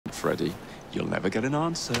Freddy, you'll never get an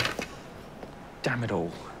answer. Damn it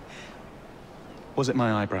all. Was it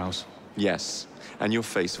my eyebrows? Yes, and your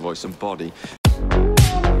face, voice, and body.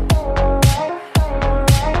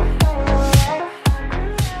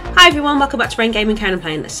 Hi everyone, welcome back to Raine Gaming. I'm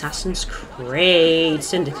playing Assassin's Creed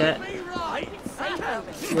Syndicate.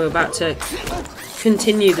 We're about to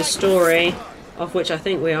continue the story, of which I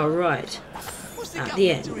think we are right at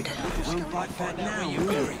the end.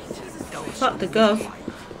 Fuck the gov.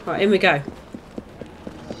 Right, in we go.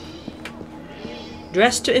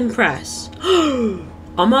 Dress to impress. Am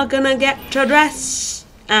I gonna get to dress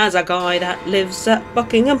as a guy that lives at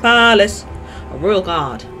Buckingham Palace? A royal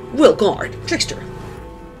guard. Royal guard. Trickster.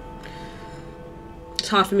 It's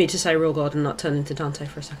hard for me to say royal guard and not turn into Dante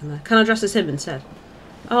for a second there. Can I dress as him instead?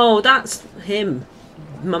 Oh, that's him.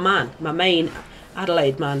 My man. My main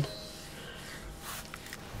Adelaide man.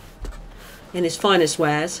 In his finest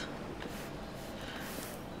wares.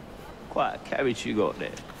 Quite a carriage you got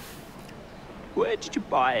there. Where did you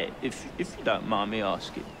buy it, if you don't mind me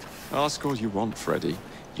asking? Ask all you want, Freddy.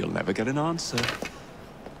 You'll never get an answer.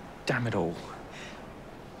 Damn it all.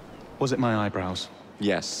 Was it my eyebrows?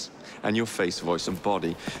 Yes, and your face, voice, and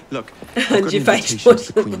body. Look, And I've got your an face, invitation voice,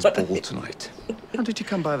 to the and Queen's body. ball tonight. How did you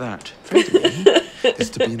come by that? Freddy, there's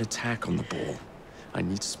to be an attack on the ball. I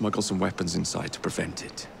need to smuggle some weapons inside to prevent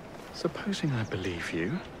it. Supposing I believe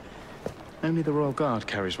you. Only the Royal Guard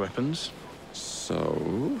carries weapons.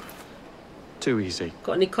 So? Too easy.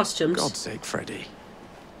 Got any costumes? God's sake, Freddy.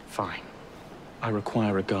 Fine. I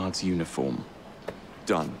require a guard's uniform.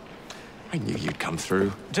 Done. I knew you'd come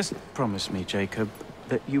through. Just promise me, Jacob,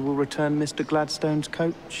 that you will return Mr. Gladstone's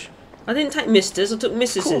coach. I didn't take misters, I took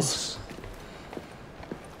missuses.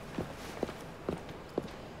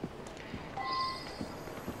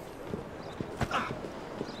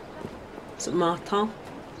 Is it Martin?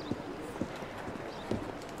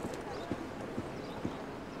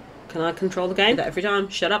 Can I control the game? Every time.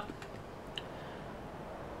 Shut up.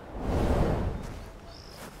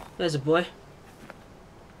 There's a boy.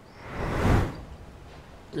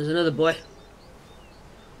 There's another boy.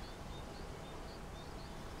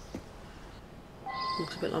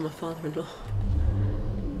 Looks a bit like my father-in-law.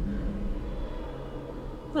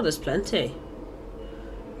 Well, there's plenty.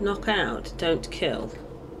 Knock out, don't kill.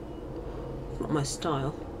 Not my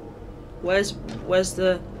style. Where's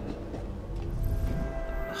the...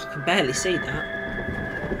 Oh, I can barely see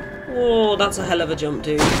that. Oh, that's a hell of a jump,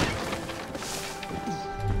 dude.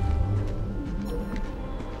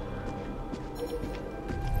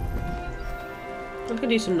 I can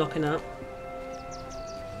do some knocking out.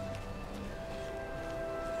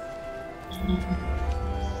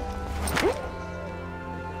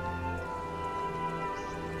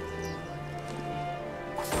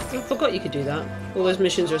 I forgot you could do that. All those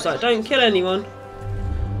missions are just like, don't kill anyone.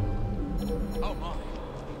 Oh my.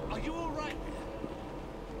 Are you alright?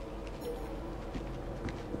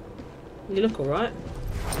 You look alright.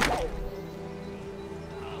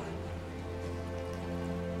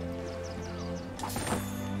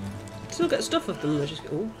 Still get stuff of them, which is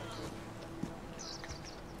cool.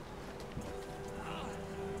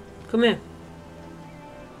 Come here.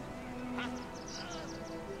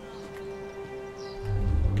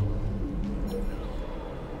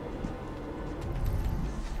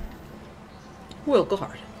 Well, go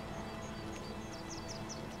hard.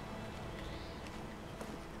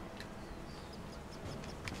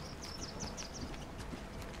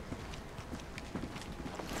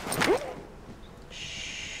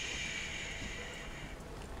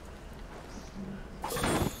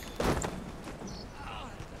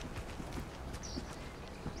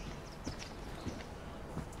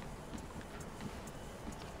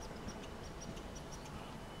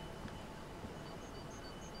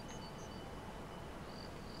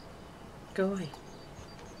 Go away.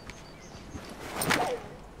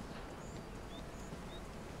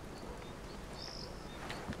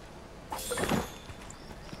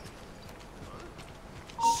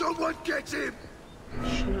 Someone get him!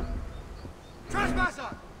 Shut up.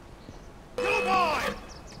 Trespasser! Come on!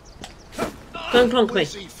 Don't clonk me.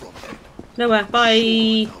 Where's he from? Nowhere. Bye.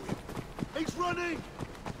 He's running!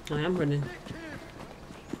 I am running. Nick him!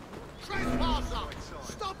 Trespasser!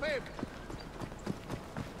 Stop him!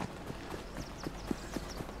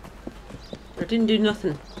 I didn't do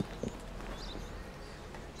nothing.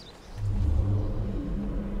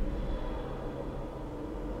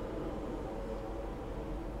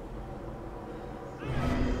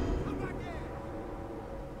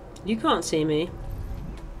 You can't see me.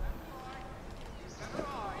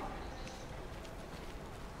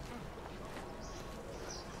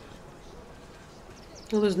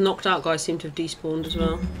 All those knocked out guys seem to have despawned as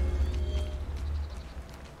well.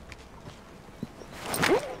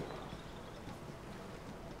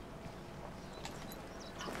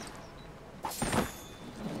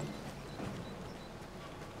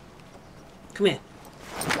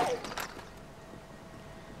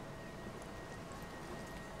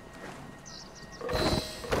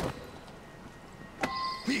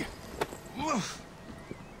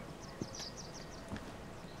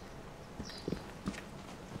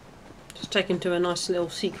 take him to a nice little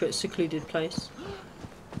secret, secluded place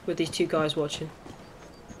with these two guys watching.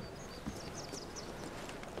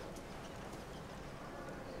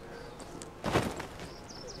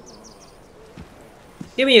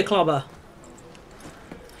 Give me your clobber.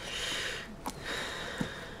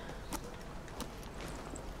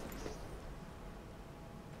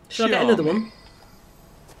 Should I get another one?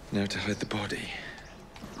 Now to hide the body.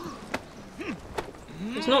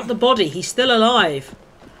 It's not the body, he's still alive.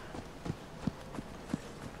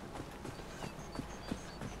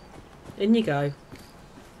 In you go.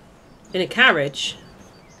 In a carriage.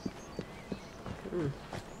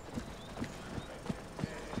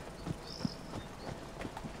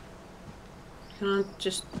 Can I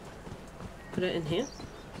just put it in here?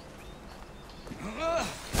 I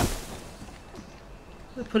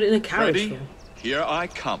put it in a carriage. Ready? Here I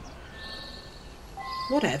come.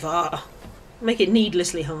 Whatever. Make it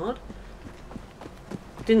needlessly hard.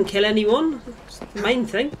 Didn't kill anyone. That's the main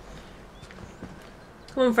thing.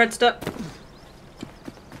 Come on, Fredster.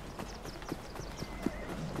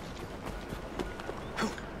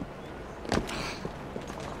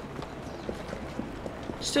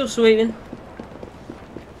 Still sweeping.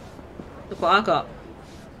 Look what I got.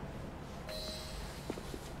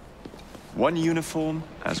 One uniform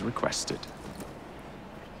as requested.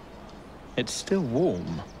 It's still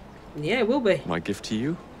warm. Yeah, it will be. My gift to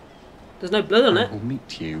you? There's no blood on I it. will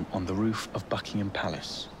meet you on the roof of Buckingham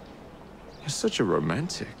Palace. You're such a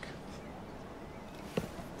romantic.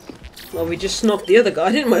 Well, we just snobbed the other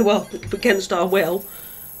guy, didn't we? Well, against our will.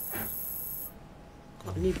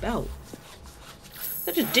 Got a new belt.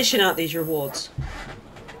 They're just dishing out these rewards.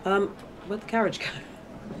 Where'd the carriage go?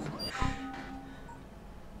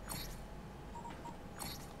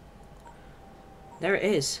 There it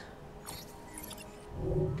is.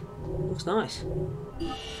 Looks nice.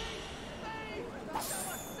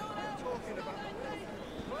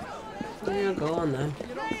 Yeah, go on then.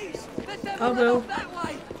 I will.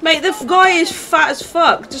 Mate, the guy is fat as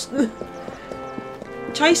fuck. Just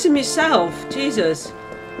chase him yourself. Jesus.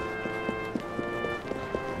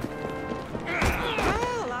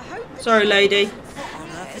 Sorry, lady.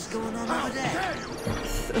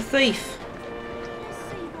 A thief.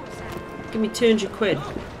 Give me 200 quid.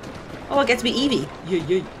 Oh, I get to be Evie.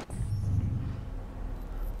 Yeah.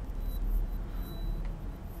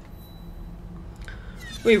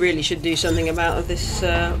 We really should do something about this.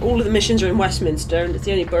 All of the missions are in Westminster, and it's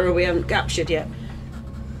the only borough we haven't captured yet.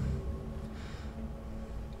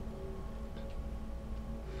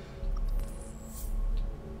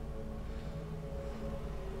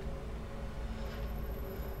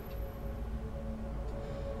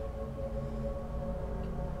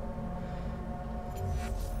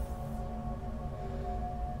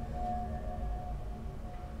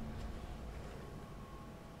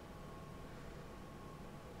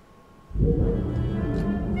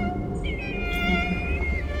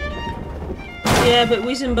 Yeah, but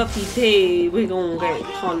we's in Bucky P. We're gonna get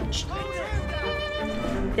punched.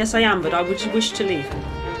 Yes, I am, but I would wish to leave.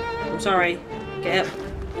 I'm sorry. Get up.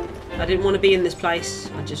 I didn't want to be in this place.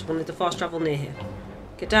 I just wanted to fast travel near here.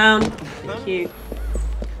 Get down. Thank you.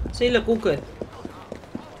 See, look, all good.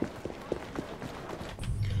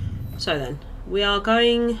 So then, we are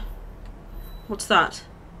going... What's that?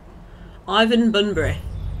 Ivan Bunbury.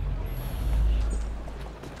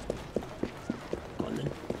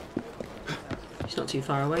 He's not too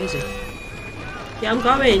far away, is he? Yeah, I'm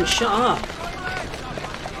going. Shut up.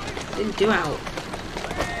 Didn't do out.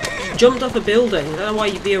 Jumped off a building. I don't know why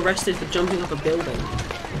you'd be arrested for jumping off a building.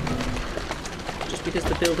 Just because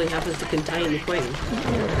the building happens to contain the Queen.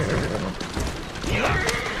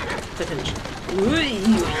 Potentially.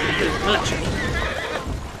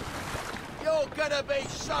 You're gonna be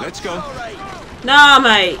so Let's go. sorry. Nah,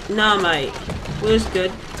 mate. Nah, mate. Was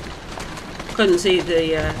good. Couldn't see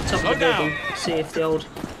the top of the building. See if the old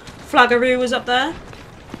flaggeroo was up there.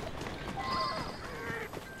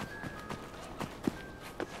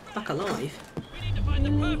 Back alive. We need to find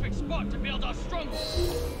the perfect spot to build our stronghold.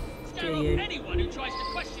 Scare off you? anyone who tries to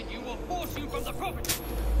question you or force you from the property.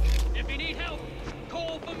 If you need help,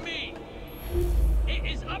 call for me. It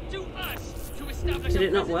is up to us to establish Did a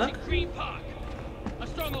it not presence work? in Green Park. A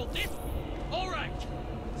stronghold this. All right.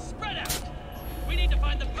 Spread out. We need to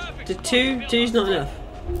find the perfect The spot to build two's our not enough.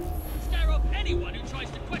 Scare off anyone who tries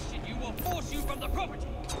to question you or force you from the property.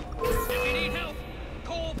 If you need help,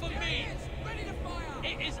 call for me. Ready to fire.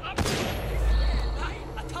 It is up to you. Hey,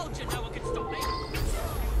 I told you no one can stop me.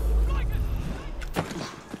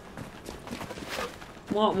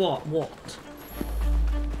 What?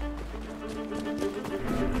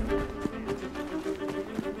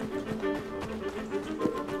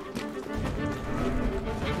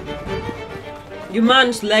 Your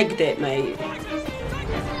man's legged it, mate.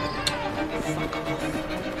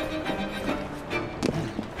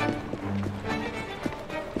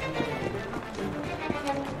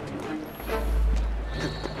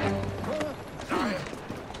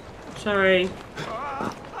 Sorry.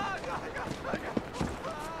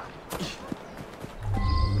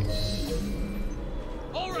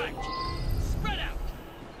 All right, spread out.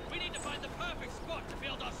 We need to find the perfect spot to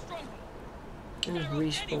build our stronghold. And Anyone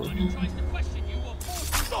respawn. who tries to question you or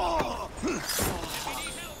force you. If you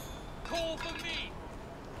need help, call for me.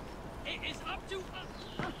 It is up to us.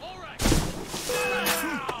 All right.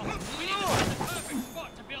 We need to find the perfect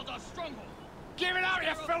spot to build our stronghold. Give it out,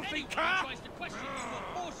 you filthy Anyone car! who tries to question you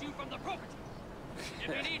or force you from the property. If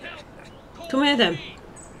you need help, call Come here, for then. me.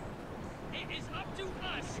 It is up to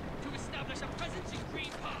us to establish a presence in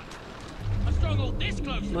Green Park. A stronghold this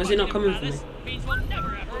close to Why is he not Buckingham coming for me? Palace means we'll never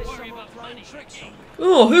have to worry about money again.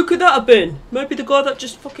 Oh, who could that have been? Maybe the guy that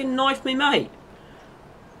just fucking knifed me, mate.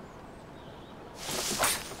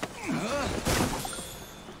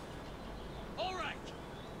 All right,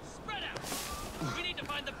 spread out. We need to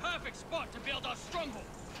find the perfect spot to build our stronghold.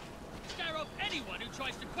 Scare off anyone who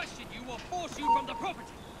tries to question you or force you from the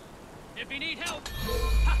property. If you need help,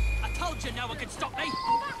 ha! I told you no one could stop me.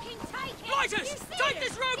 Fucking take it! Blighters, take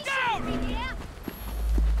this room down!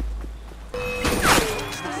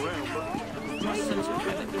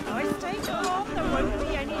 I stay calm, there won't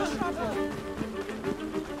be any trouble.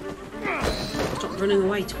 Stop running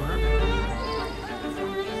away, twat.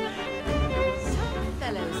 Some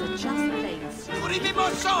fellows are just plain stupid. Put him in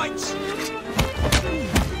my sights!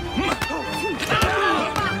 Fuck on!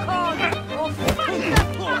 Or fuck the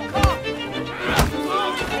fuck off!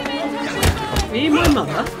 Are you my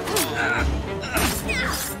mother?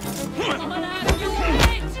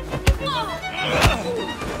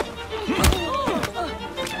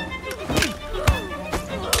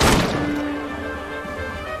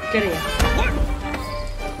 Get here.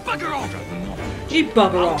 Bugger off! You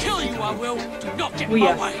bugger I'll off. kill you, I will. Do not get in Will my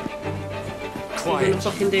ya? way. You're gonna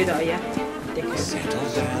fucking do that, are you? Dickhead. Settle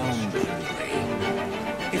down,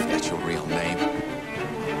 Bradley. If that's your real name.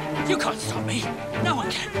 You can't stop me. No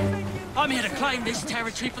one can. I'm here to claim this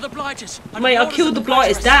territory for the Blighters. and Mate, I orders killed of the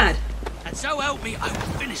Blighter's Blighters. dad. And so help me, I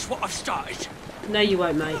will finish what I've started. No, you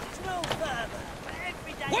won't, mate.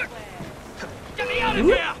 What? Get me out of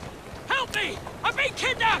here! Help me! I'm being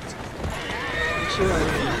kidnapped! She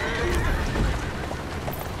won't.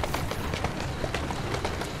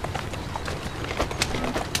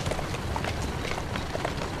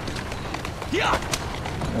 Yeah!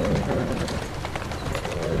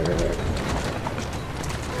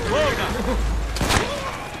 Whoa,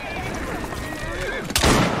 now.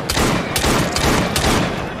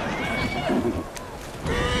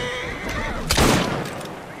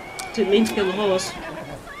 Didn't mean to kill the horse.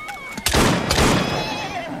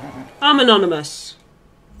 I'm anonymous.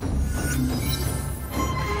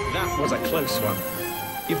 That was a close one.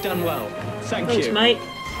 You've done well. Thank Thanks, you. mate.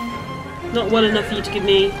 Not well enough for you to give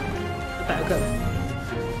me a better gun.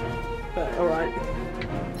 But alright.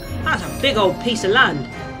 That's a big old piece of land.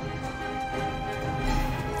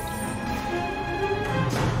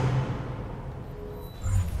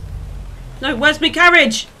 No, where's my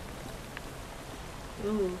carriage?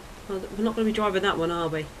 Oh, well, we're not going to be driving that one, are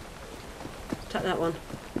we? Take that one.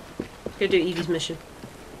 Let's go do Evie's mission.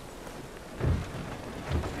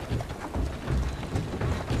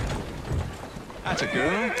 That's a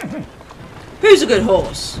girl. Who's a good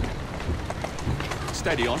horse?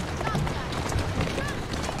 Steady on.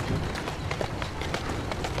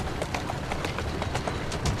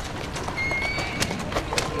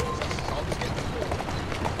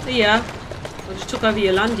 Yeah. I just took over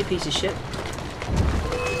your land, you piece of shit.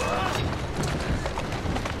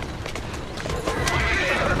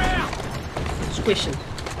 Squishing.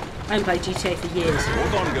 I haven't played GTA for years.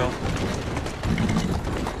 Hold on, girl.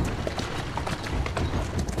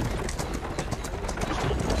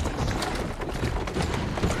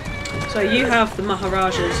 So you have the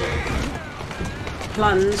Maharaja's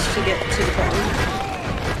plans to get to the bottom.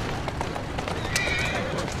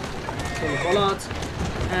 So the bollards.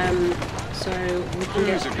 So we can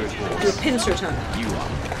Who's get a good do a horse? pincer attack. You are.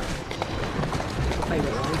 My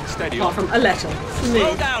favourite line. Steady Apart on. from a letter from me.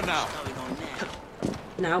 Slow down now.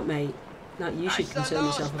 Now, mate. Now you should That's the concern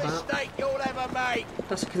last yourself about. mistake you'll ever make.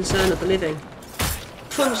 That's a concern of the living.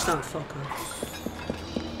 Punch that fucker.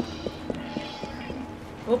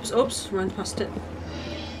 Oops, oops, ran past it.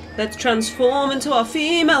 Let's transform into our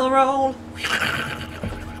female role.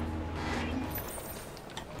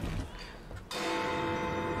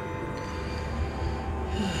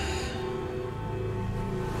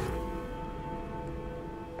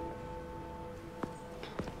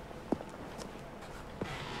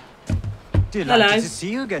 Delighted Hello. to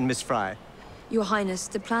see you again, Miss Fry. Your Highness,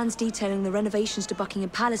 the plans detailing the renovations to Buckingham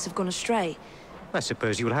Palace have gone astray. I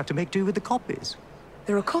suppose you will have to make do with the copies.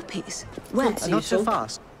 There are copies? Where? That's Not so useful.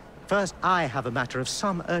 fast. First, I have a matter of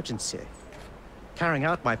some urgency. Carrying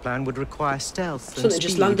out my plan would require stealth and Something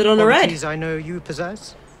just speed, landed on her head. qualities I know you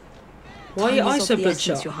possess. Why are your Time eyes is so of the essence,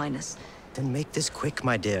 bloodshot? Your Highness. Then make this quick,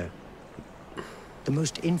 my dear. The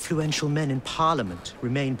most influential men in Parliament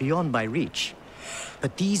remain beyond my reach.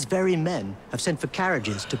 But these very men have sent for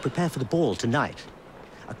carriages to prepare for the ball tonight.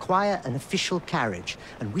 Acquire an official carriage,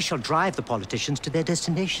 and we shall drive the politicians to their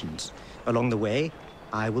destinations. Along the way,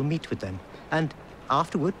 I will meet with them. And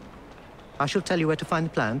afterward, I shall tell you where to find the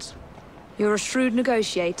plans. You're a shrewd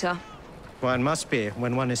negotiator. One must be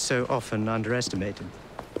when one is so often underestimated.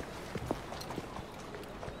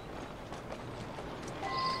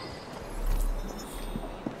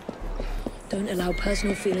 Don't allow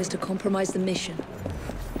personal feelings to compromise the mission.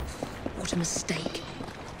 What a mistake.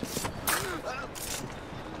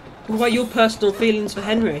 What about your personal feelings for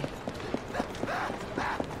Henry?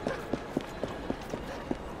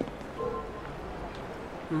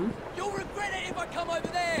 You'll regret it if I come over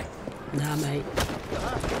there. Nah, mate.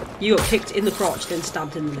 You got kicked in the crotch, then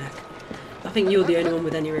stabbed in the neck. I think you're the only one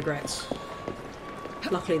with any regrets.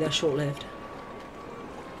 Luckily, they're short-lived.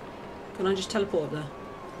 Can I just teleport up there?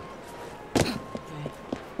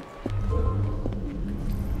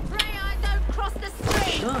 Freya, don't cross the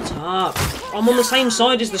street! Shut up. I'm on the same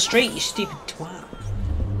side as the street, you stupid twat.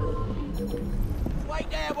 Wait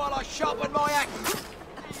there while I sharpen my axe.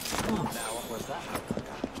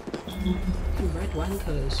 You red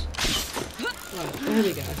wankers. Right, there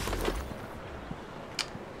we go.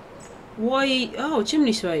 Why? Oh,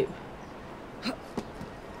 chimney sweep.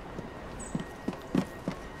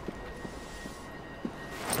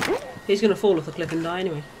 He's gonna fall off the cliff and die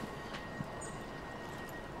anyway.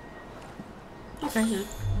 Okay, no.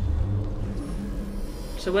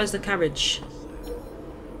 So where's the carriage?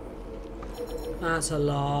 That's a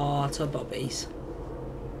lot of bobbies.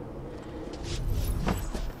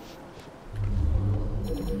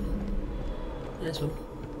 There's one.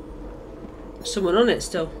 Someone on it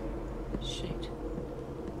still. Shoot.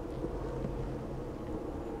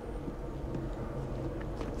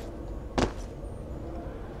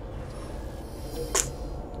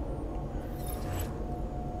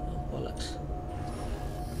 Oh, bollocks.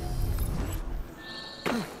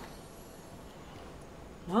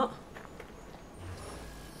 What?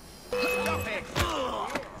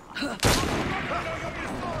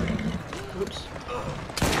 Oops.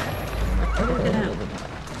 Get out.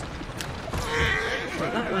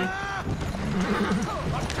 Not that way.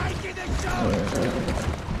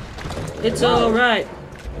 It's alright.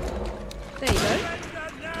 There you go.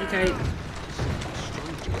 Okay.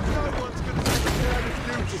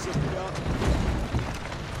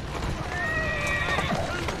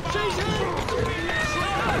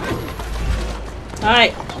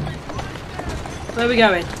 Alright. Where are we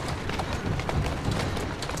going?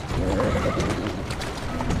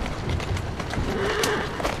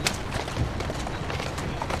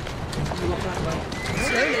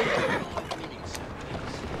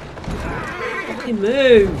 Okay,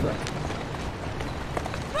 move.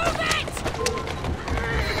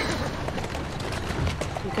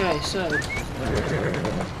 Okay, so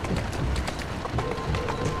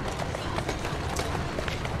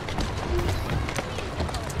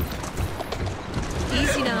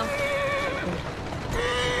Easy now.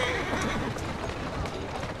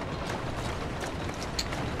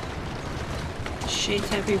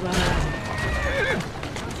 shit everywhere.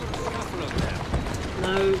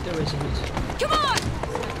 No, there isn't. Come on!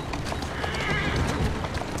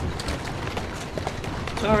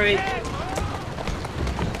 Sorry.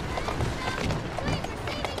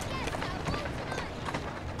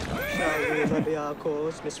 Shall we levy our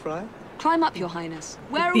cause, Miss Fry? Climb up, Your Highness.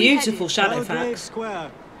 Where are Beautiful we shadow Belgrave facts.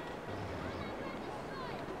 Square.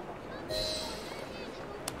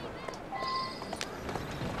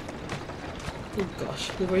 Oh gosh,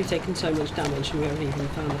 we've already taken so much damage and we haven't even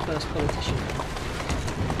found the first politician.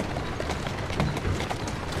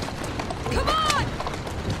 Come on!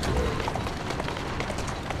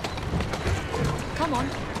 Come on.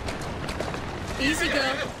 Easy,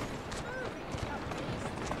 girl.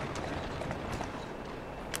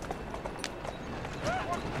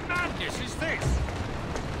 What madness is this?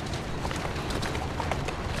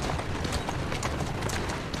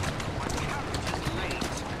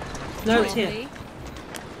 No, it's here.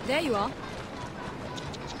 There you are.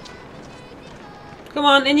 Come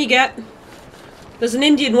on, in you get. There's an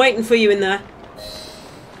Indian waiting for you in there.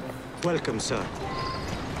 Welcome, sir.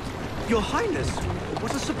 Your Highness,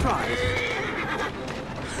 what a surprise.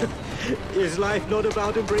 Is life not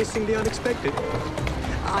about embracing the unexpected?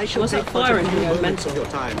 I shall What's take that but a firing few here, moments mental? of your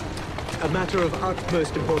time. A matter of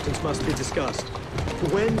utmost importance must be discussed.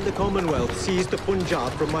 When the Commonwealth seized the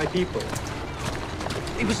Punjab from my people,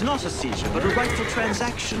 It was not a seizure, but a rightful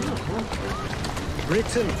transaction.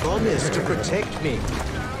 Britain promised to protect me.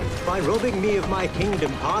 By robbing me of my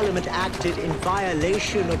kingdom, Parliament acted in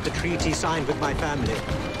violation of the treaty signed with my family.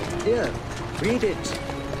 Here, read it.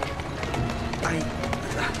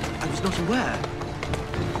 I was not aware.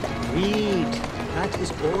 Read. That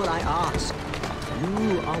is all I ask.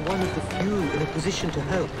 You are one of the few in a position to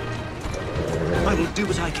help. I will do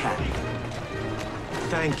what I can.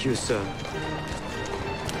 Thank you, sir.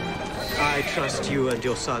 I trust you and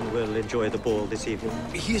your son will enjoy the ball this evening.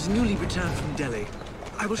 He is newly returned from Delhi.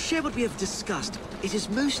 I will share what we have discussed. It is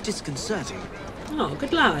most disconcerting. Oh,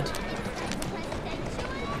 good lad.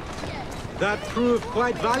 That proved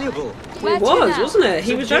quite valuable. It was, wasn't it?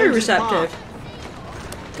 He was very James's receptive.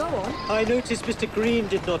 Go on. I noticed Mr. Green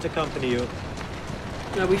did not accompany you.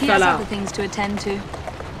 No, we He fell has out. other things to attend to.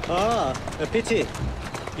 Ah, a pity.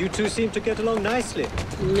 You two seem to get along nicely.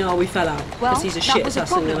 No, we fell out. Well, Because he's a that shit was a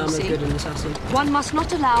assassin and problem, I'm a see? good assassin. One must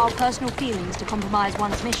not allow personal feelings to compromise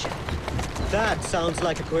one's mission. That sounds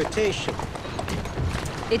like a quotation.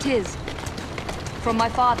 It is. From my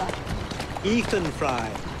father. Ethan Fry.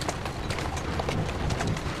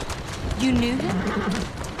 You knew him?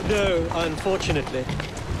 No, unfortunately.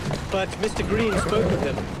 But Mr. Green spoke of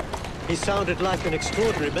him. He sounded like an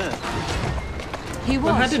extraordinary man. He was.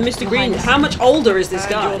 Well, how did Mr. Your Green... Highness. How much older is this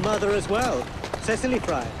And guy? your mother as well, Cecily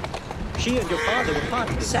Fry. She and your father were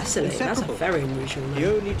partners. Cecily, that's a inseparable. very unusual name.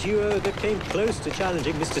 The only duo that came close to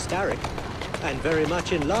challenging Mr. Starrick. And very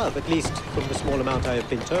much in love, at least from the small amount I have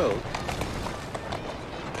been told.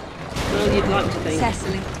 Well, you'd like to think.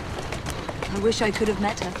 Cecily. I wish I could have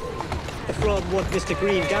met her. From what Mr.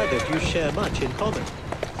 Green gathered, you share much in common.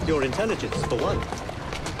 Your intelligence, for one.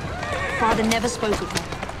 Father never spoke of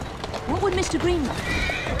her. What would Mr. Green know?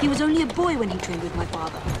 He was only a boy when he trained with my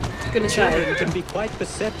father. I was going to Children say, can be quite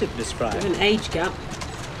perceptive, Miss Fry. there's an age gap.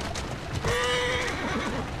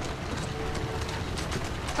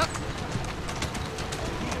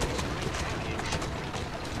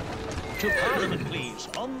 To Parliament, please.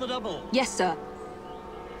 On the double. Yes, sir.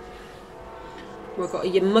 We've got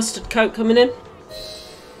a mustard coat coming in.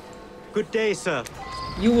 Good day, sir.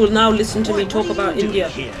 You will now listen to me talk What are about you doing India.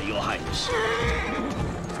 here, Your Highness?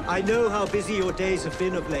 I know how busy your days have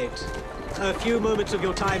been of late. A few moments of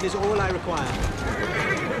your time is all I require.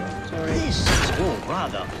 This is all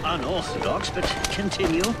rather unorthodox, but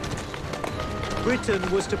continue. Britain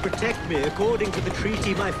was to protect me according to the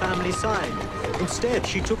treaty my family signed. Instead,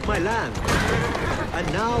 she took my land.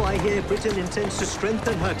 And now I hear Britain intends to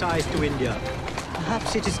strengthen her ties to India.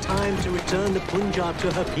 Perhaps it is time to return the Punjab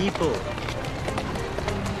to her people.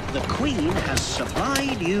 The Queen has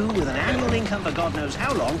supplied you with an annual income for God knows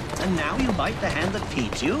how long, and now you bite the hand that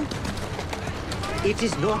feeds you? It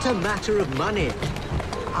is not a matter of money.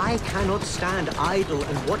 I cannot stand idle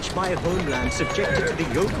and watch my homeland subjected to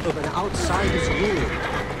the yoke of an outsider's rule.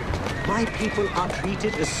 My people are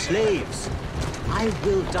treated as slaves. I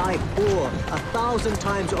will die poor 1,000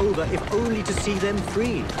 times over if only to see them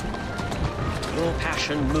free. Your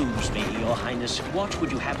passion moves me, Your Highness. What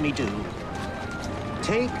would you have me do?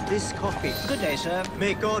 Take this coffee. Good day, sir.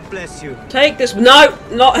 May God bless you. Take this. No,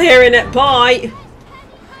 not hearing it. Bye.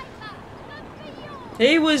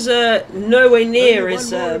 He was nowhere near Only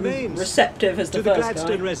as one more remains. receptive as the To the first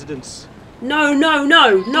Gladstone guy. residence. No, no,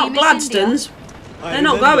 no, not miss Gladstone's. I They're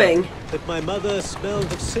not remember going. that my mother smelled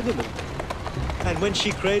of cinnamon. And when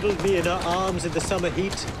she cradled me in her arms in the summer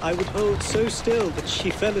heat, I would hold so still that she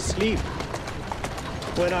fell asleep.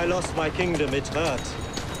 When I lost my kingdom, it hurt.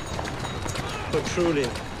 But truly,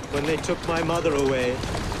 when they took my mother away,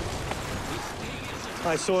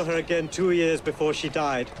 I saw her again 2 years before she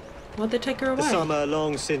died. Why'd they take her The away? summer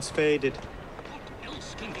long since faded.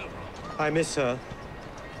 I miss her.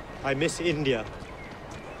 I miss India.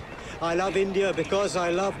 I love India because I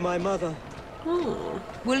love my mother. Oh.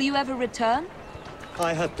 Will you ever return?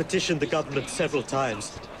 I have petitioned the government several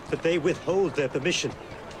times, but they withhold their permission.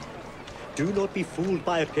 Do not be fooled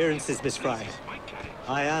by appearances, Miss Fry.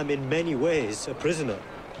 I am in many ways a prisoner.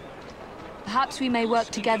 Perhaps we may work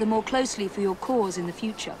together more closely for your cause in the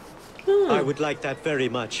future. I would like that very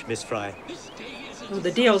much, Miss Fry. Well,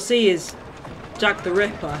 the DLC is Jack the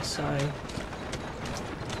Ripper, so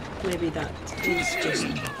maybe that is just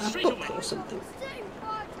a book or something.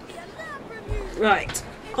 Right,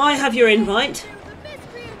 I have your invite.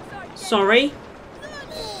 Sorry.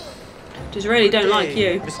 Just really don't like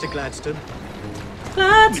Hey, you. Mr. Gladstone.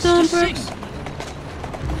 Gladstone bricks.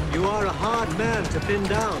 You are a hard man to pin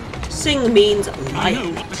down. Sing means I know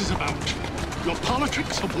lion. what this is about. Your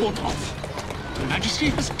politics have worn off. Your Majesty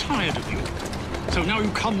is tired of you. So now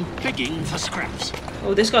you come begging for scraps.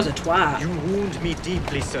 Oh, this guy's a twat. You wound me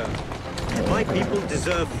deeply, sir. My people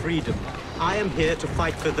deserve freedom. I am here to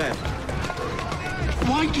fight for them.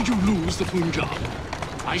 Why did you lose the Punjab?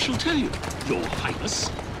 I shall tell you, Your Highness.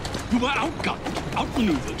 You were outgunned,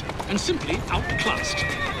 outmaneuvered, and simply outclassed.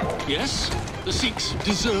 Yes, the Sikhs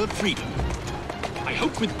deserve freedom. I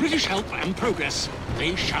hope with British help and progress,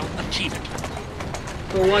 they shall achieve it.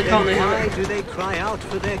 Well, why can't they have Why it? do they cry out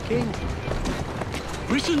for their king?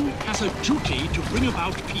 Britain has a duty to bring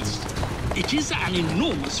about peace. It is an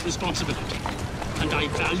enormous responsibility, and I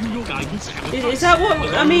value your guidance and advice. Is that what...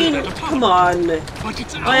 I mean, come on.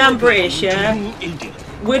 I am British, yeah?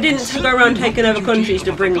 We didn't go around taking over countries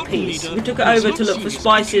to bring peace. We took it over to look for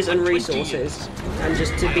spices and resources. And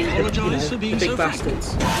just to be, the big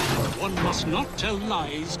bastards. One must not tell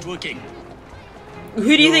lies to a king.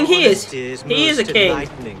 Who do you think he is? He is a king.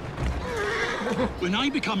 When I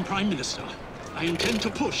become Prime Minister, I intend to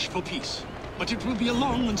push for peace. But it will be a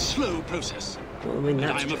long and slow process. Well, I mean, and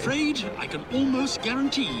that's I'm true. afraid I can almost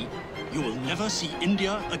guarantee you will never see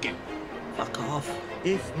India again. Fuck off.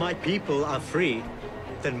 If my people are free,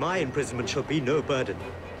 then my imprisonment shall be no burden.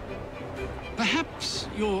 Perhaps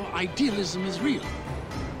your idealism is real.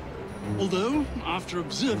 Although, after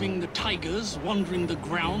observing the tigers wandering the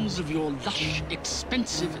grounds of your lush,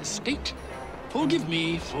 expensive estate, forgive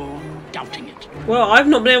me for doubting it. Well, I've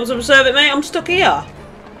not been able to observe it, mate. I'm stuck here.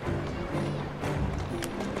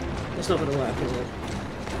 It's not going to work, is it?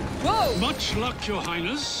 Whoa! Much luck, Your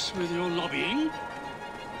Highness, with your lobbying.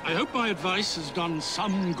 I hope my advice has done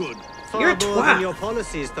some good. Far more than your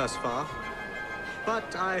policies thus far.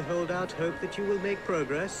 But I hold out hope that you will make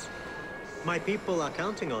progress. My people are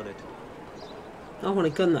counting on it. I want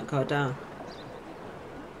to gun that guy down.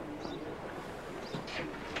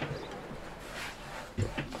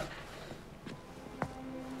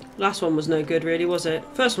 Last one was no good, really, was it?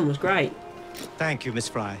 First one was great. Thank you, Miss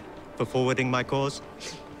Fry, for forwarding my cause.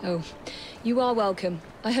 Oh, you are welcome.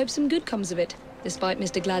 I hope some good comes of it, despite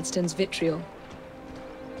Mr. Gladstone's vitriol.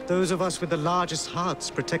 Those of us with the largest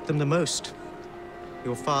hearts protect them the most.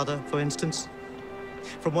 Your father, for instance.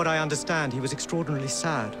 From what I understand, he was extraordinarily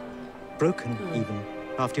sad. Broken, even,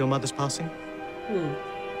 after your mother's passing.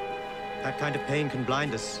 That kind of pain can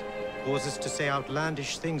blind us. Cause us to say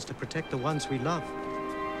outlandish things to protect the ones we love.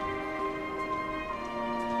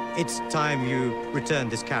 It's time you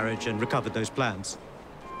returned this carriage and recovered those plans.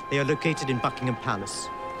 They are located in Buckingham Palace.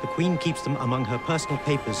 The Queen keeps them among her personal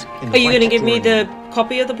papers in the Are you going to give me drawing the room.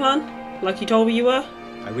 copy of the plan? Like you told me you were?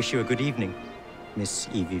 I wish you a good evening, Miss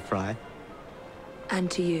Evie Fry.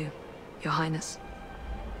 And to you, Your Highness.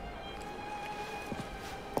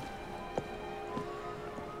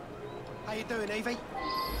 How you doing, Evie?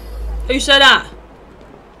 Who said that?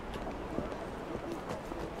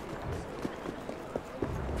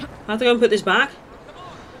 I have to go and put this back.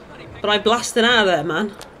 But I blasted out of there,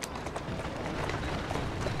 man.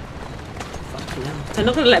 Fucking hell. They're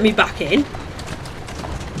not going to let me back in.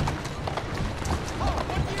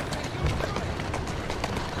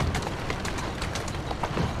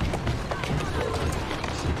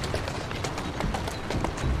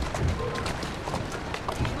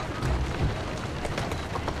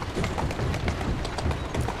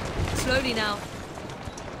 Slowly now.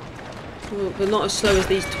 Well, but not as slow as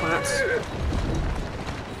these twats.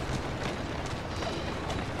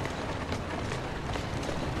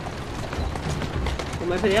 Well,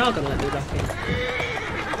 maybe they are going to let me back in.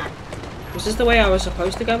 Was this the way I was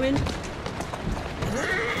supposed to go in?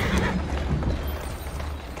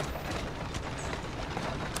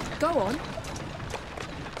 Go on.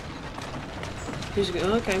 Who's going?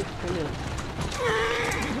 Oh, okay. Yeah.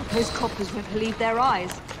 Those coppers won't believe their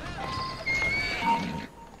eyes.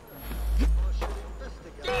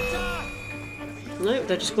 No,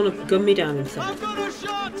 they're just going to gun me down instead.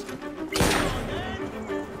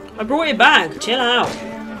 I brought it back. Chill out.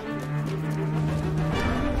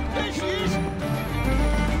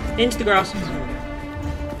 Into the grass.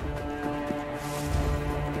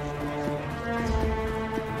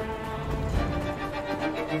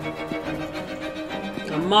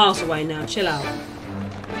 I'm miles away now. Chill out.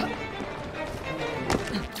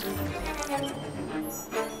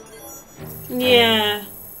 Yeah.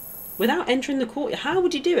 Without entering the court, how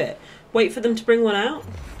would you do it? Wait for them to bring one out?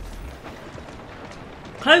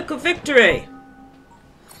 Cloak of Victory!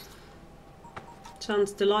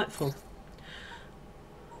 Sounds delightful.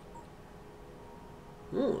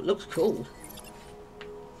 Oh, it looks cool.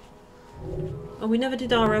 Oh, we never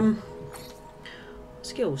did our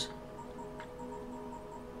skills.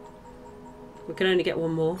 We can only get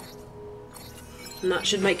one more. And that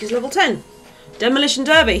should make us level 10. Demolition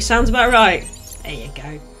Derby, sounds about right. There you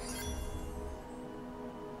go.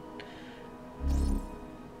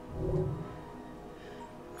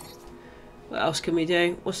 What else can we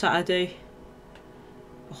do? What's that I do?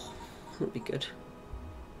 Oh, that'd be good.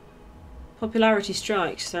 Popularity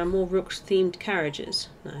strikes. There are more Rooks-themed carriages.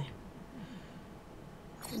 No.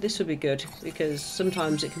 This would be good, because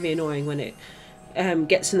sometimes it can be annoying when it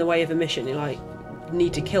gets in the way of a mission. You like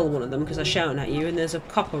need to kill one of them because they're shouting at you and there's a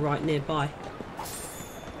copper right nearby.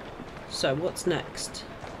 So what's next?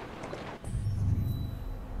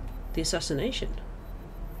 The assassination.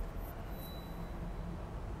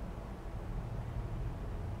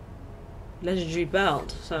 Legendary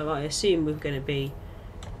belt. So I assume we're going to be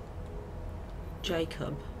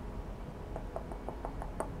Jacob.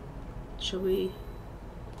 Shall we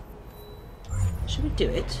do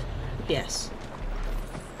it? Yes.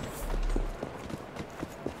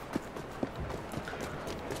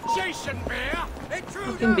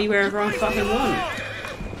 I can be wherever I fucking want.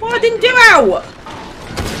 What I didn't do out!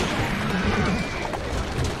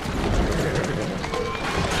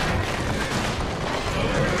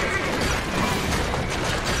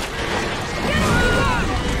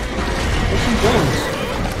 What she wants?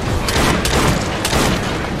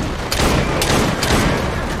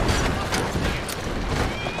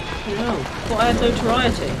 No, thought I had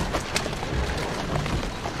notoriety.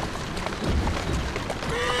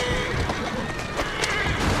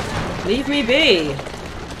 Leave me be!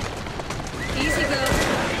 Easy go.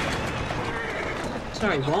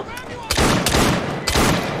 Sorry, what?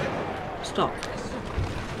 Stop.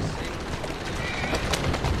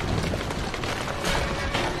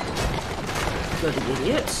 Bloody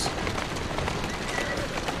idiots.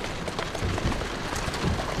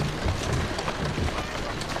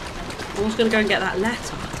 I was going to go and get that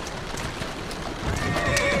letter.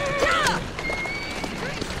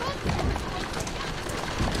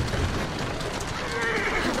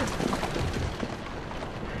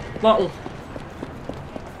 Bottle.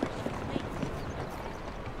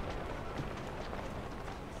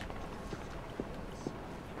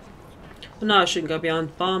 Well, no, I shouldn't go behind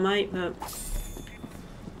the bar, mate, but...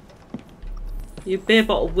 Your beer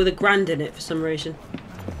bottle with a grand in it for some reason.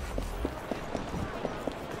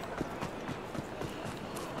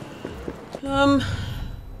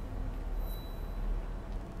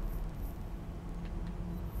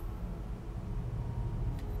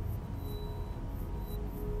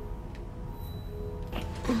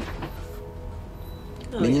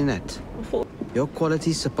 Mignonette, your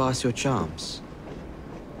qualities surpass your charms.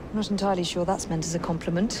 I'm not entirely sure that's meant as a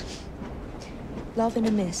compliment. Love in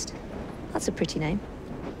a Mist. That's a pretty name.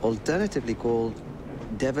 Alternatively called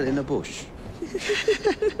Devil in a Bush.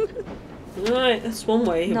 Right, that's one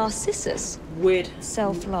way. Narcissus. Weird.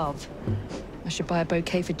 Self-love. I should buy a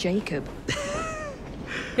bouquet for Jacob.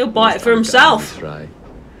 He'll buy it for himself. That's right.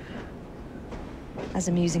 As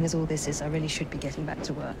amusing as all this is, I really should be getting back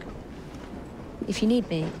to work. If you need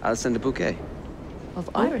me... I'll send a bouquet. Of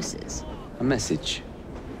irises? A message.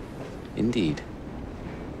 Indeed.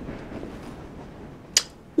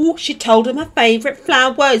 Oh, she told him her favourite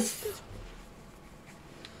flowers.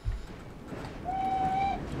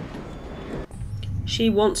 She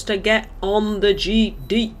wants to get on the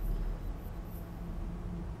GD.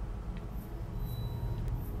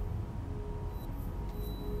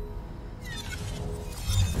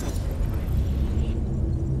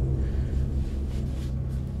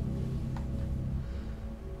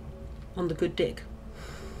 On the good dick.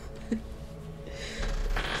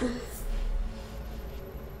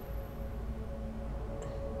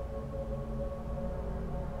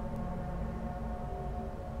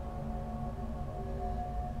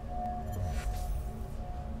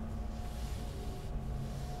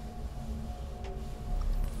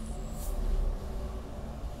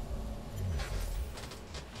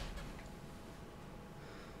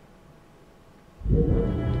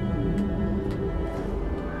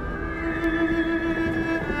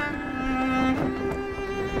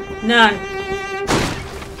 No.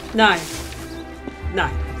 No. No.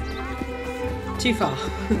 Too far.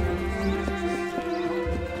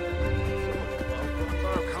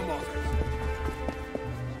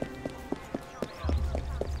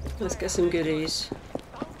 Let's get some goodies.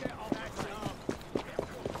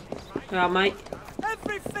 Alright, mate.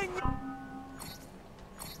 Everything.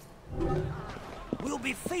 We'll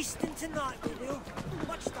be feasting tonight, we will.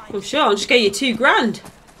 I'm sure I'll just get you $2 grand.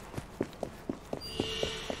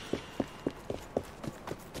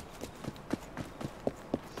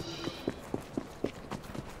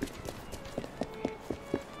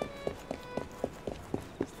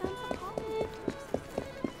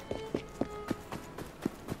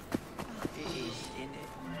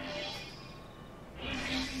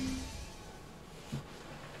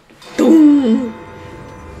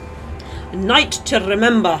 night to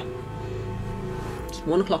remember. It's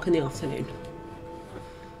 1 o'clock in the afternoon.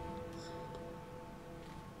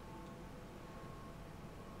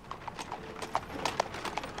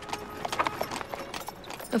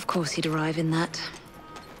 Of course he'd arrive in that.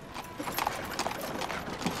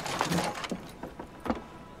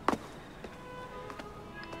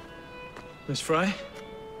 Miss Fry?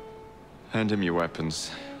 Hand him your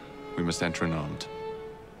weapons. We must enter unarmed.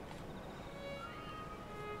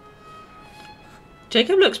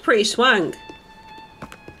 Jacob looks pretty swank.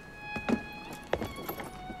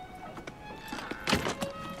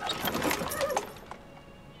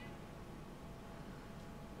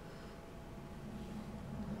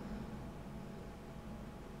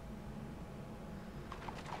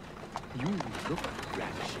 You look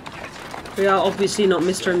ravishing. We are obviously not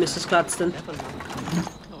Mr. and Mrs. Gladstone.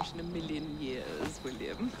 Not in a million years,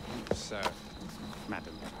 William. Sir,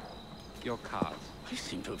 madam, your card. I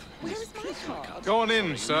seem to have Where's my card? Go on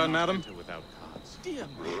in, sir, madam. Without cards. Dear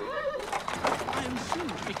me. I am soon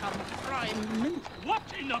to become Prime Minister. What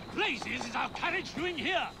in the blazes is our carriage doing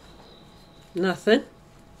here? Nothing.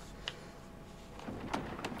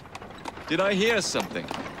 Did I hear something?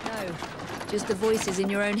 No, just the voices in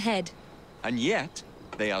your own head. And yet,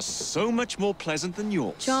 they are so much more pleasant than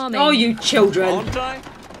yours. Charming. Oh, you children. Aren't I?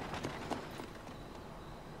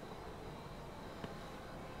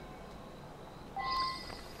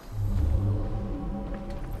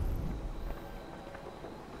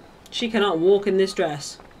 She cannot walk in this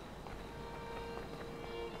dress.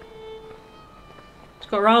 She's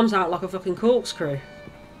got her arms out like a fucking corkscrew.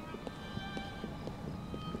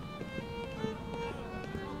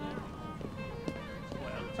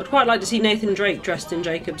 I'd quite like to see Nathan Drake dressed in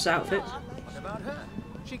Jacob's outfit. What about her?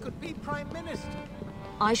 She could be Prime Minister.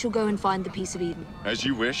 I shall go and find the Piece of Eden. As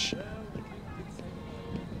you wish.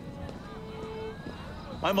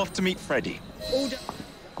 I'm off to meet Freddy.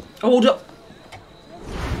 Hold up.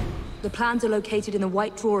 The plans are located in the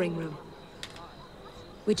White Drawing Room,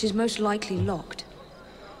 which is most likely locked.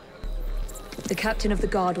 The captain of the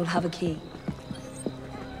guard will have a key.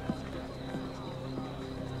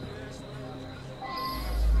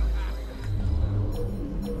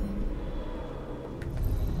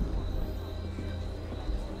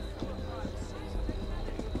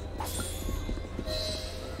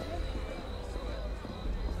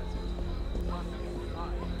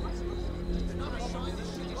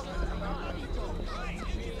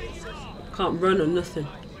 Can't run or nothing.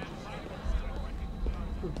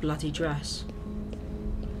 Bloody dress.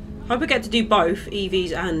 I hope I get to do both,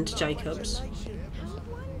 Evie's and Jacob's.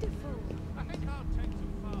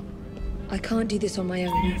 I can't do this on my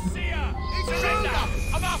own.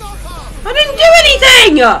 I didn't do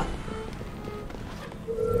anything!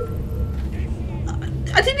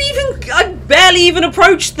 I didn't even... I barely even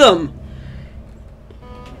approached them!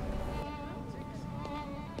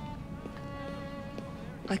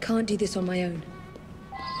 I can't do this on my own.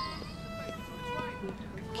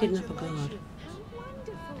 Kidnap a guard.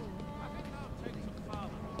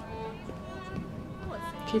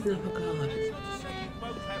 Kidnap a guard.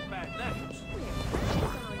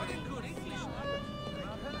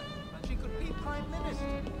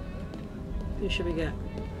 Who should we get?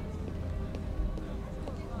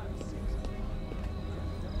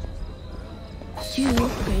 You are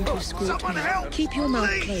going to escort me. Keep your mouth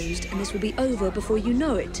closed, and this will be over before you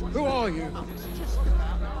know it. Who are you?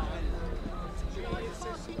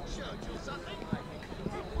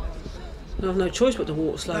 I have no choice but to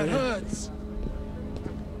walk slowly. That hurts.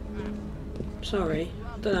 Sorry,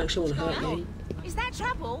 don't actually want to hurt you. Is that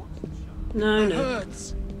trouble? No, That no.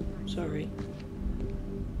 hurts. Sorry.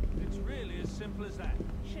 It's really as simple as that.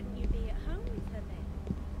 Shouldn't you be at home with her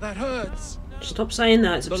then? That hurts. Stop saying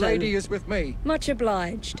that. It's The upsetting. lady is with me. Much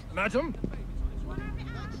obliged. Madam?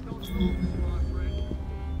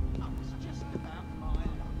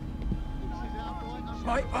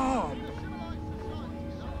 My arm.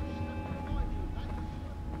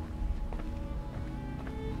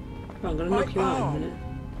 Right, I'm going to knock you out in a minute.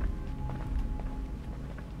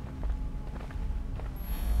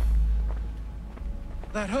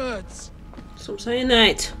 That hurts. Stop saying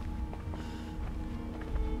that.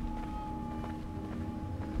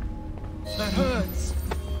 That hurts.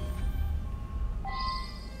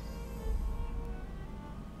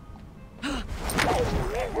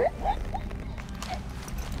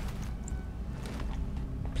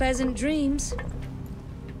 Pleasant dreams.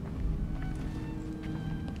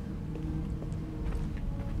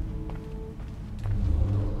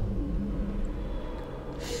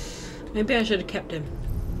 Maybe I should have kept him.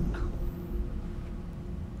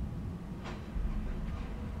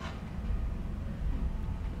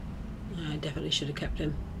 Definitely should have kept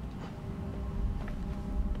him.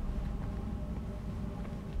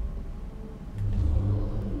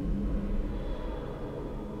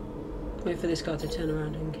 Wait for this guy to turn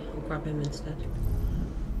around and I'll grab him instead.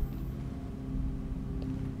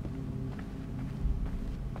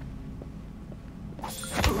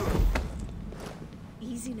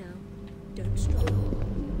 Easy now. Don't struggle.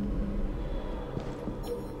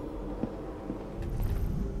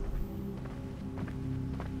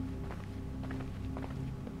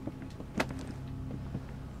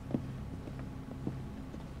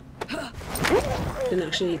 Didn't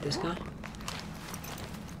actually need this guy.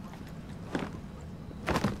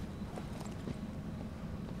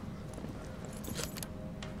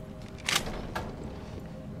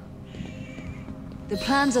 The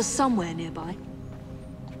plans are somewhere nearby.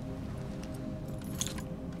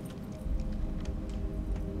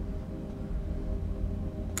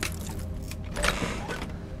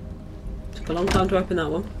 Took a long time to open that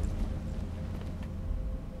one.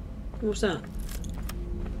 What's that?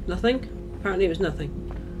 Nothing? Apparently it was nothing.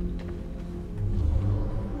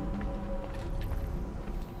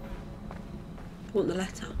 I want the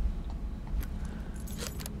letter.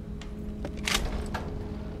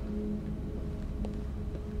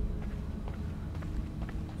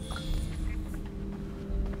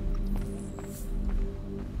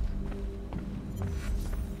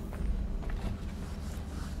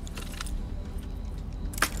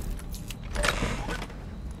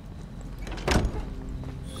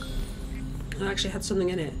 It actually had something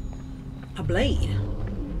in it. A blade.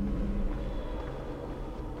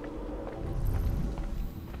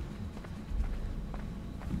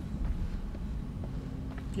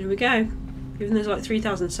 Here we go. Even there's like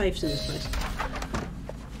 3,000 safes in this place.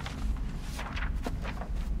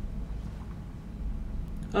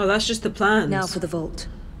 Oh, that's just the plans. Now for the vault.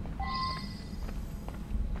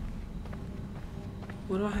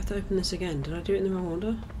 Why do I have to open this again? Did I do it in the wrong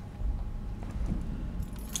order?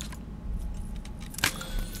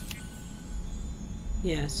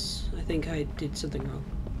 Yes, I think I did something wrong.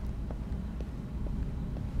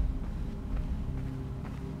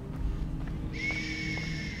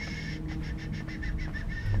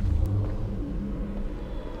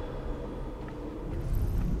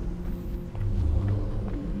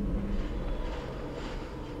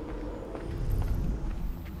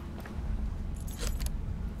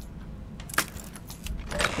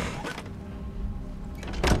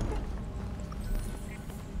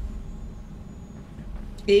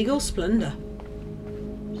 Eagle Splendor.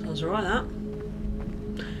 Sounds alright, that.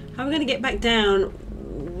 How are we going to get back down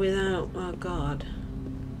without... Oh, God.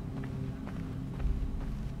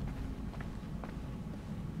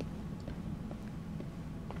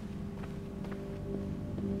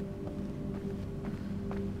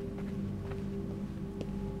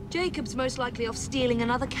 Jacob's most likely off stealing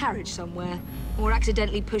another carriage somewhere, or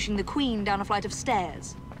accidentally pushing the Queen down a flight of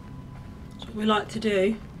stairs. That's what we like to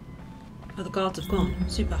do. Oh, the guards have gone.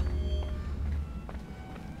 Super.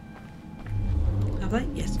 Have they?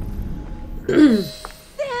 Yes.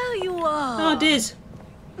 There you are. Oh, Diz.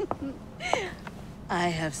 I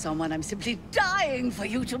have someone I'm simply dying for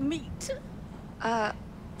you to meet.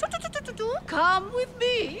 Come with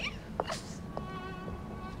me.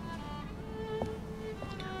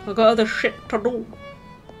 I've got other shit to do.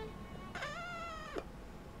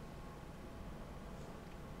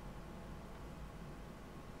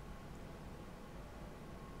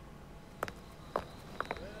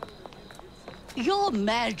 Your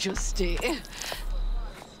Majesty,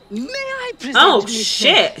 may I present Oh, Mr.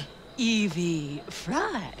 shit! Evie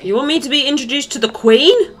Fry? You want me to be introduced to the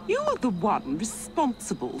Queen? You're the one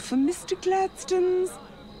responsible for Mr. Gladstone's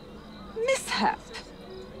mishap.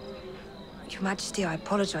 Your Majesty, I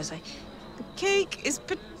apologize. The cake is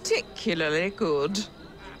particularly good.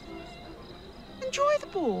 Enjoy the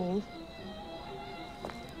ball.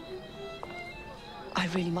 I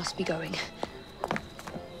really must be going.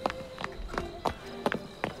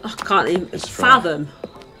 I can't even fathom.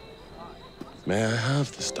 May I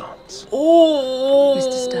have this dance? Oh!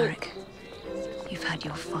 Mr. Starrick, you've had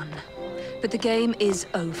your fun. But the game is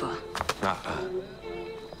over.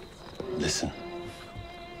 Listen.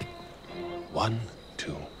 1,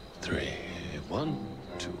 2, 3. 1,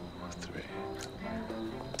 2, 3.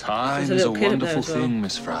 Time is a wonderful thing,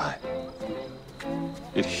 Miss Fry.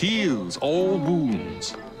 It heals all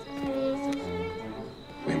wounds.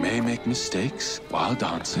 We may make mistakes while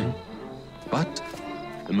dancing, but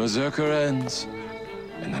the Berserker ends,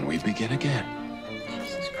 and then we begin again.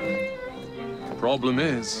 Problem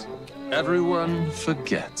is, everyone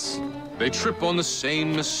forgets. They trip on the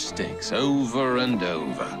same mistakes over and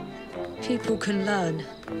over. People can learn.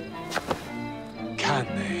 can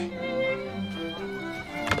they?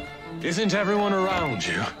 Isn't everyone around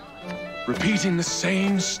you repeating the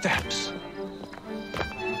same steps?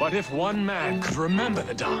 But if one man could remember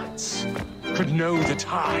the dance, could know the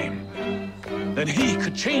time, then he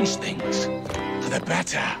could change things for the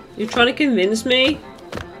better. You're trying to convince me?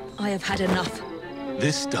 I have had enough.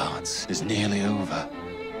 This dance is nearly over.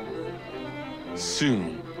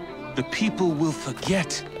 Soon, the people will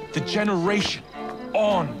forget the generation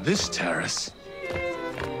on this terrace.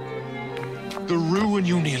 The ruin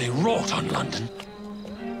you nearly wrought on London.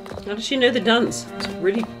 How does she know the dance? It's a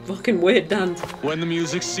really fucking weird dance. When the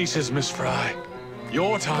music ceases, Miss Fry,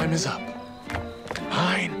 your time is up.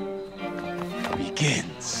 Mine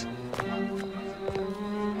begins.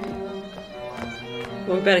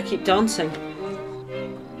 Well, we better keep dancing.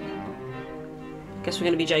 Guess we're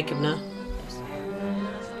going to be Jacob now.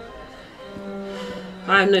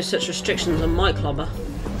 I have no such restrictions on my clubber.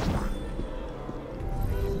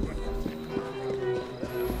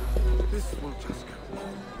 This will just go.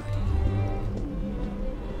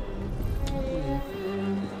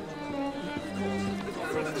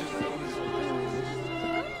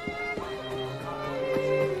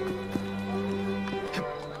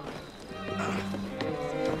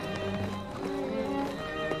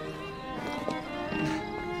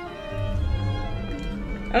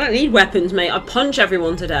 I don't need weapons, mate. I punch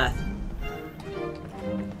everyone to death.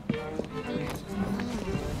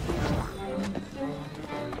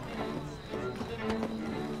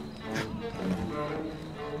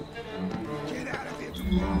 Get out of here.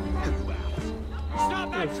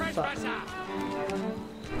 Stop that Oh, fuck. trespasser!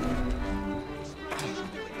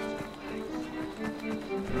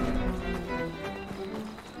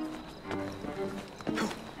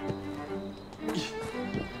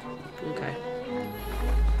 Okay.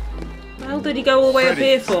 What the hell did he go all the way up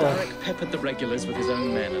here for? Starrick peppered the regulars with his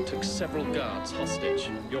own men and took several guards hostage.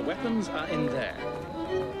 Your weapons are in there.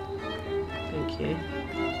 Thank you.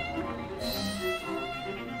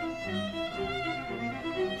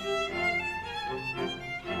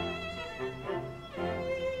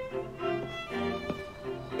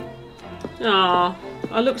 Aw,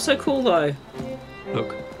 I look so cool though.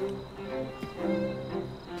 Look.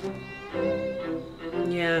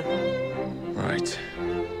 Yeah. Right.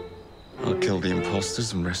 I'll kill the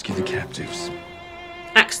imposters and rescue the captives.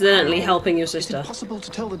 Accidentally helping your sister. Impossible to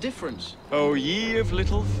tell the difference. Oh, ye of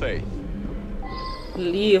little faith.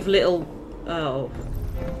 Ye of little... Oh.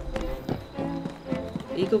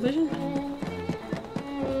 Eagle vision?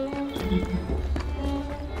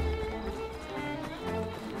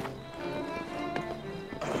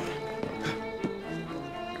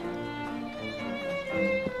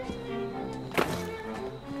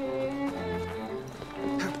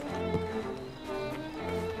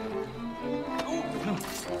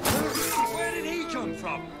 Where did he come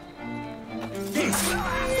from?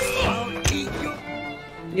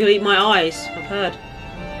 You'll eat my eyes, I've heard.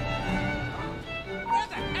 Where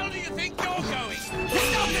the hell do you think you're going?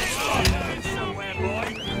 Somewhere,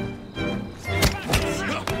 boy.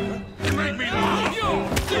 You make me laugh.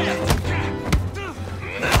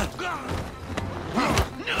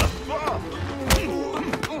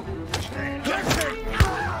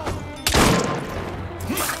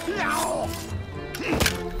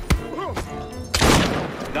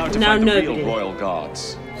 Now to Now find the nobody. real royal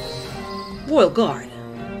guards. Royal Guard.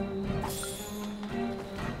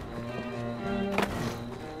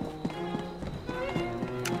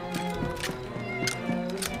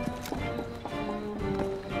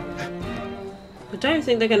 I don't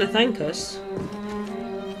think they're going to thank us.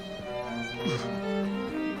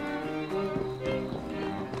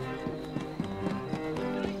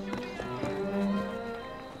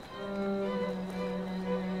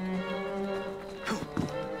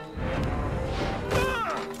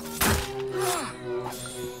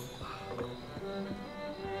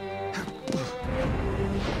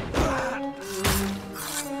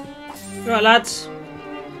 Right, lads.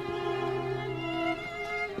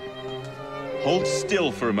 Hold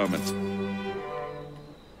still for a moment.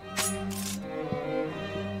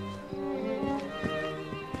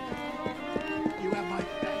 You have my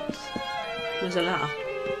thanks. There's a ladder.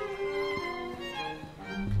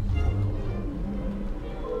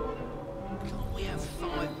 Can't we have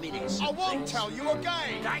 5 minutes? I won't tell you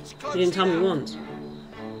again. That's close. You didn't tell me once.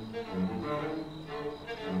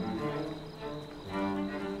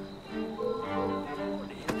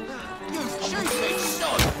 You cheeky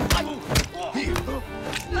son!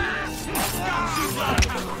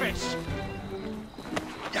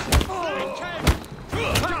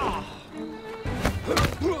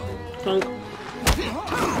 Clonk.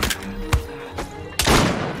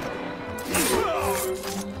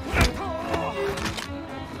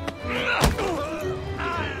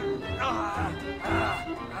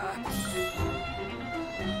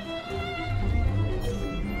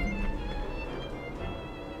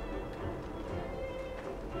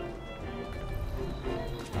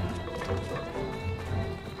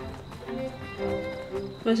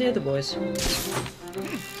 Where's the other boys?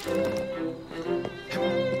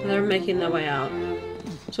 They're making their way out.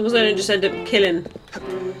 So was they don't just end up killing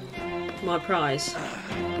my prize?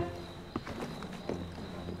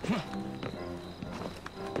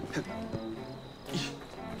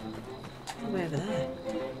 Way over there.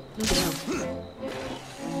 Bloody hell.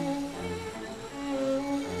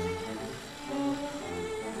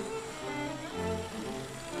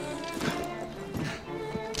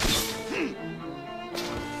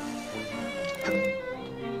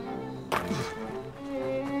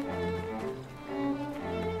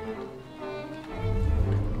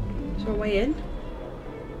 Is there a way in?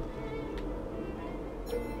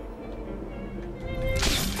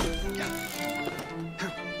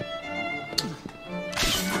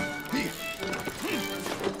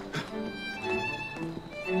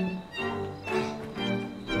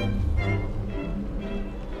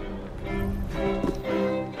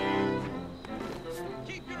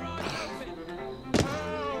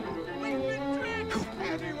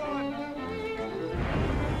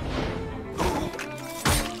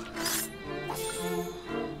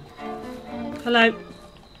 Hello.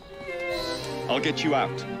 I'll get you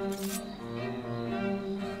out.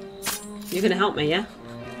 You're gonna help me, yeah?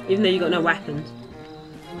 Even though you got no weapons.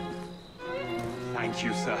 Thank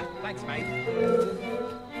you, sir. Thanks, mate.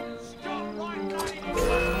 Stop right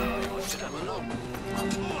What's going on?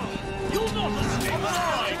 You're not listening!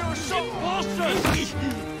 You're some bastards!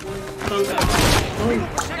 Can't go.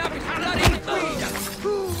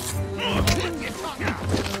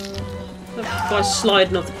 That guy's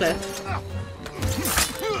sliding off the cliff.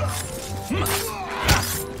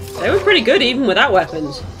 They were pretty good even without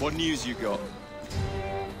weapons. What news you got?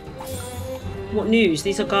 What news?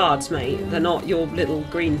 These are guards, mate. They're not your little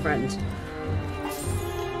green friends.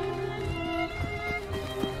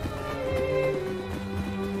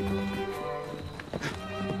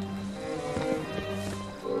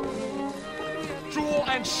 Draw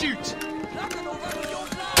and shoot!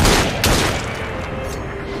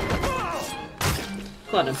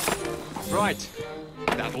 Got him. Right.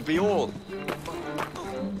 That'll be all.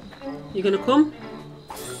 You gonna come?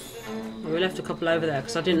 Well, we left a couple over there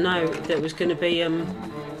because I didn't know that it was going to be. I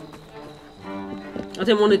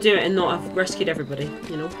didn't want to do it and not have rescued everybody,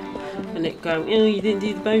 you know, and it go, oh, you didn't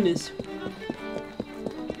do the bonus.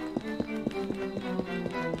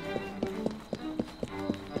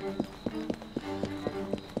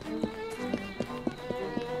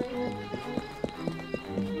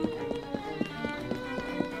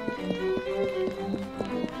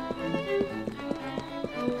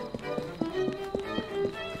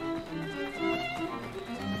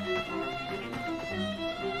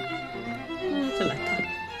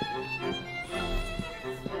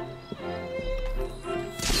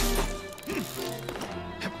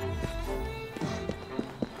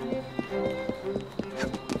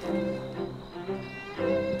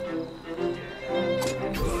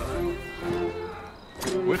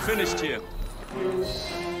 We're finished here.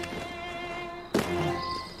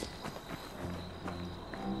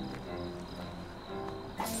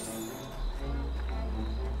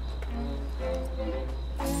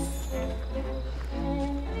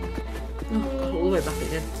 Oh god, all the way back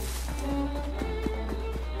again.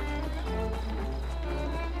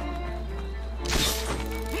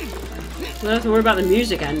 I don't have to worry about the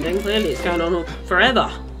music ending. Clearly it's going on forever.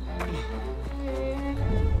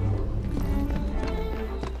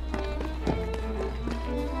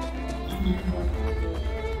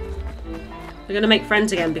 We're going to make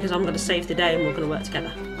friends again because I'm going to save the day and we're going to work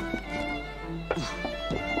together.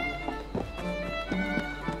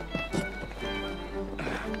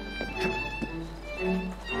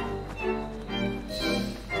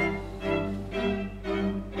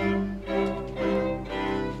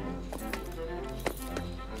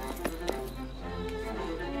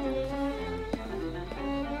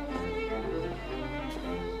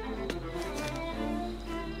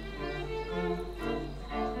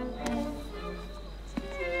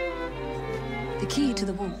 The key to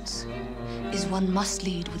the waltz is one must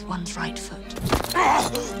lead with one's right foot.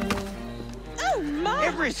 Oh, my!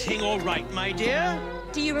 Everything all right, my dear?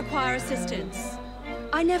 Do you require assistance?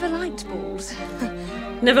 I never liked balls.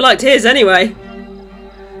 Never liked his anyway.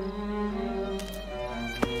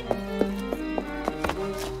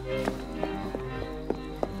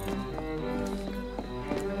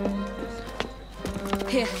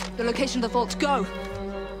 Here, the location of the vault. Go!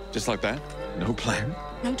 Just like that? No plan?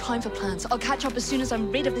 No time for plans. I'll catch up as soon as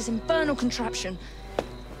I'm rid of this infernal contraption.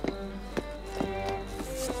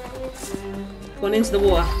 Gone into the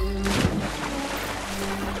water.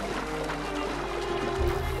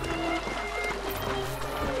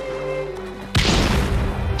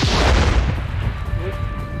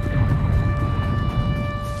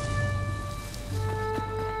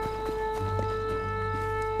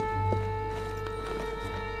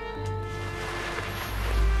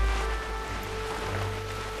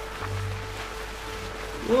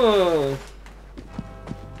 Whoa.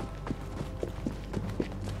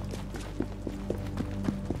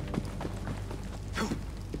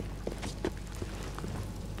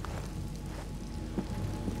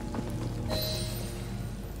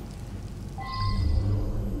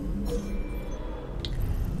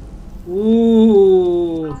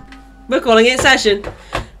 Ooh. We're calling it session.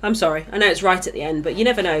 I'm sorry. I know it's right at the end, but you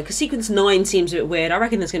never know, because sequence 9 seems a bit weird. I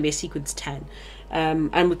reckon there's going to be a sequence 10.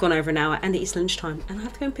 And we've gone over an hour, and it is lunchtime, and I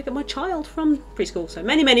have to go and pick up my child from preschool. So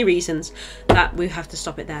many, many reasons that we have to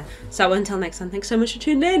stop it there. So until next time, thanks so much for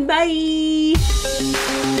tuning in. Bye!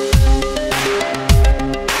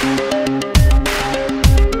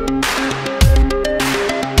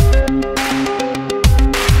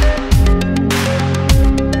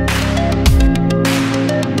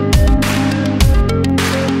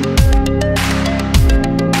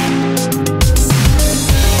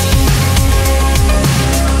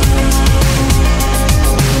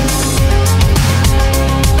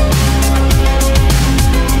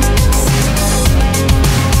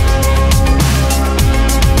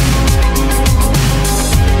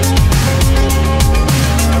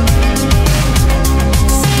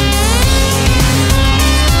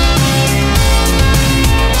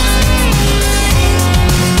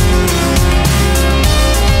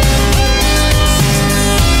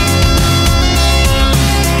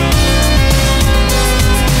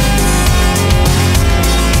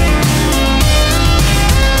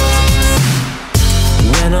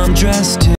 dressed